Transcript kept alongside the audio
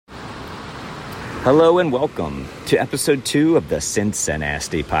Hello and welcome to episode 2 of the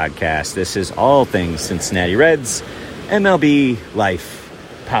CinciNasty podcast. This is all things Cincinnati Reds, MLB, life,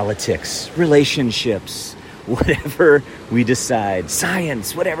 politics, relationships, whatever we decide,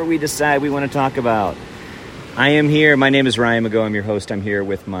 science, whatever we decide we want to talk about. I am here. My name is Ryan Mago. I'm your host. I'm here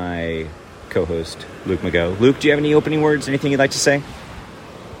with my co-host, Luke Mago. Luke, do you have any opening words? Anything you'd like to say?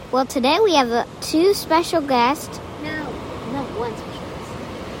 Well, today we have two special guests.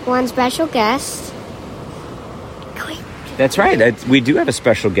 One special guest. That's right. We do have a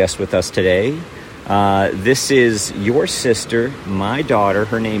special guest with us today. This is your sister, my daughter.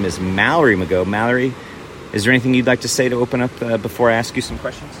 Her name is Mallory Mago. Mallory, is there anything you'd like to say to open up before I ask you some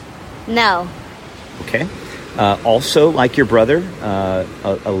questions? No. Okay. Also, like your brother,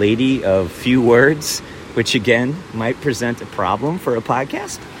 a lady of few words, which again might present a problem for a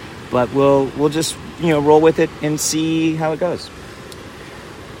podcast, but we'll just roll with it and see how it goes.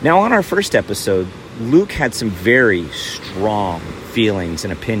 Now, on our first episode, Luke had some very strong feelings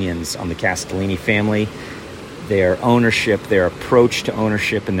and opinions on the Castellini family, their ownership, their approach to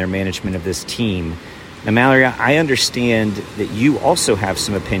ownership, and their management of this team. Now, Mallory, I understand that you also have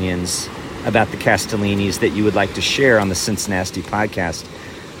some opinions about the Castellinis that you would like to share on the CinciNasty podcast.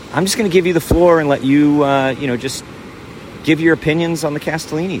 I'm just going to give you the floor and let you, just give your opinions on the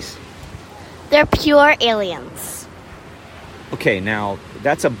Castellinis. They're pure aliens. Okay, now,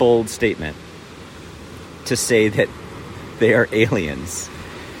 that's a bold statement to say that they are aliens.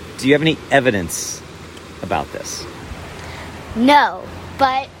 Do you have any evidence about this? No,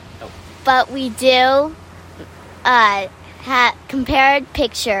 but we do compared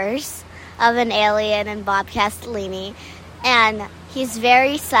pictures of an alien and Bob Castellini, and he's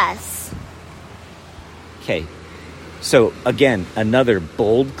very sus. Okay, so again, another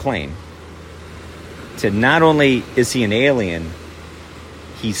bold claim to not only is he an alien,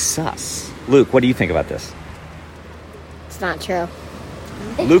 he's sus. Luke, what do you think about this? It's not true.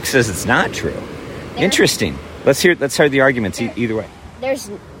 Luke says it's not true. Interesting. Let's hear the arguments either way.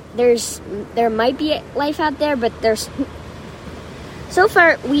 There might be life out there, but so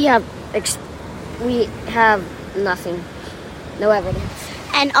far we have nothing, no evidence.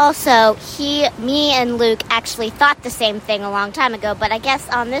 And also, me and Luke actually thought the same thing a long time ago, but I guess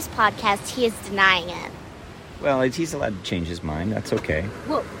on this podcast he is denying it. Well, he's allowed to change his mind. That's okay.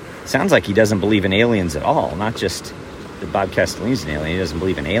 Whoa. Sounds like he doesn't believe in aliens at all. Not just that Bob Castellini's an alien. He doesn't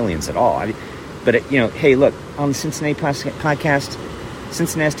believe in aliens at all. Hey, look, on the CinciNasty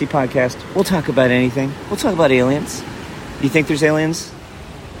podcast, we'll talk about anything. We'll talk about aliens. You think there's aliens?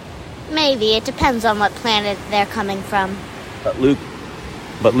 Maybe. It depends on what planet they're coming from. But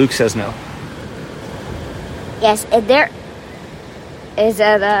Luke says no. Yes, and there is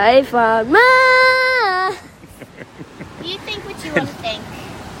an iPhone. You think what you want to think.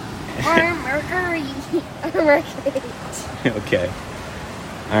 Or Mercury. Okay.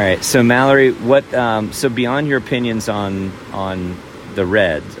 All right. So Mallory, so beyond your opinions on the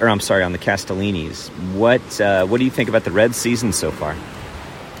Reds, or I'm sorry, on the Castellinis, what do you think about the Reds season so far?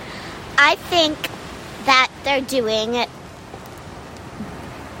 I think that they're doing it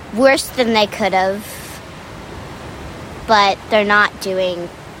worse than they could have, but they're not doing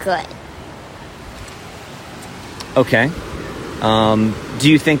good. Okay. Do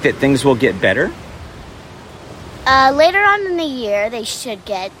you think that things will get better? Later on in the year, they should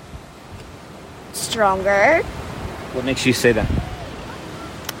get stronger. What makes you say that?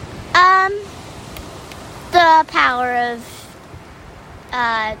 The power of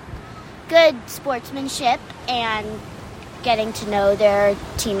good sportsmanship and getting to know their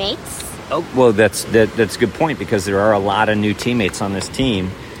teammates. Oh, well, that's a good point, because there are a lot of new teammates on this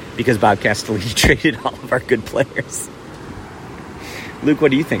team because Bob Castellini traded all of our good players. Luke,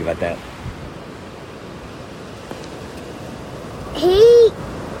 what do you think about that? He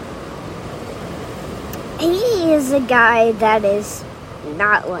is a guy that is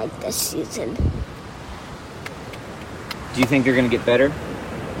not like this season. Do you think they're going to get better?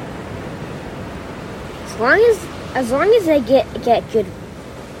 As long as they get good,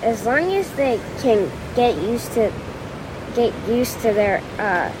 as long as they can get used to their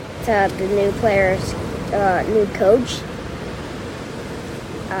to the new players, new coach.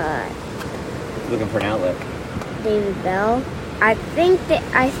 Looking for an outlet. David Bell. I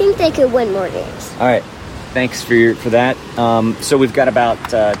think they could win more games. All right. Thanks for that. So we've got about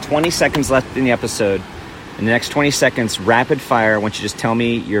 20 seconds left in the episode. In the next 20 seconds, rapid fire. I want you to just tell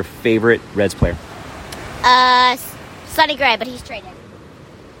me your favorite Reds player. Sonny Gray, but he's traded.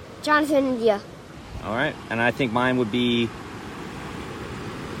 Jonathan India. All right. And I think mine would be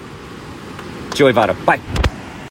Joey Votto. Bye.